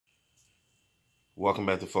Welcome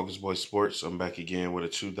back to Focus Boy Sports. I'm back again with a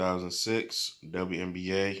 2006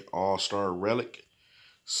 WNBA All-Star Relic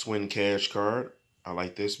Swin Cash card. I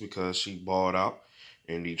like this because she balled out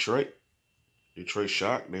in Detroit. Detroit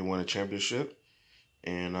Shock. They won a championship.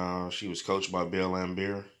 And she was coached by Bill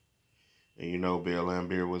Laimbeer. And you know Bill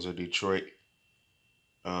Laimbeer was a Detroit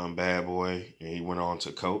bad boy. And he went on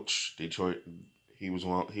to coach Detroit. He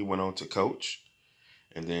went on to coach.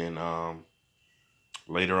 And then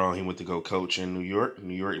later on, he went to go coach in New York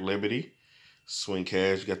Liberty. Swin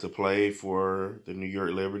Cash got to play for the New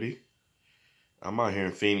York Liberty. I'm out here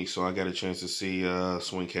in Phoenix, so I got a chance to see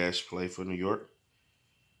Swin Cash play for New York.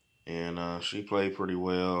 And she played pretty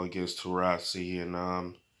well against Taurasi.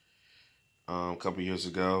 And a couple years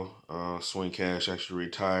ago, Swin Cash actually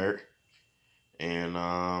retired.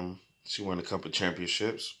 And she won a couple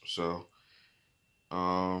championships. So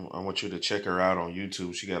I want you to check her out on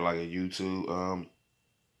YouTube. She got like a YouTube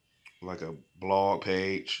like a blog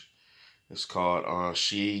page. It's called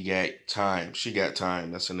She Got Time. She Got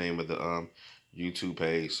Time. That's the name of the YouTube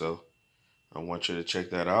page. So I want you to check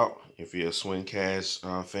that out if you're a Swin Cash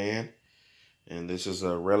fan. And this is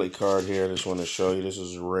a relic card here. I just want to show you. This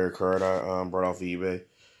is a rare card I brought off eBay.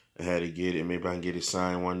 I had to get it. Maybe I can get it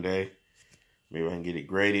signed one day. Maybe I can get it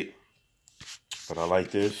graded. But I like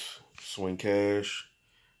this Swin Cash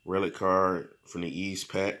relic card from the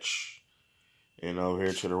East patch. And over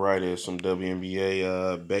here to the right is some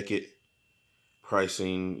WNBA Beckett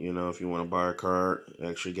pricing. You know, if you want to buy a card,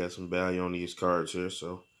 actually got some value on these cards here.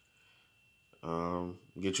 So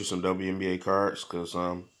get you some WNBA cards because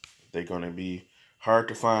they're going to be hard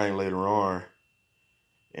to find later on.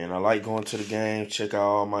 And I like going to the game. Check out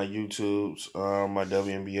all my YouTubes, my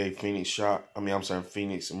WNBA Phoenix shop.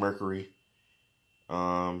 Phoenix Mercury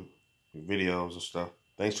videos and stuff.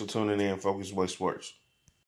 Thanks for tuning in, Focus Boy Sports.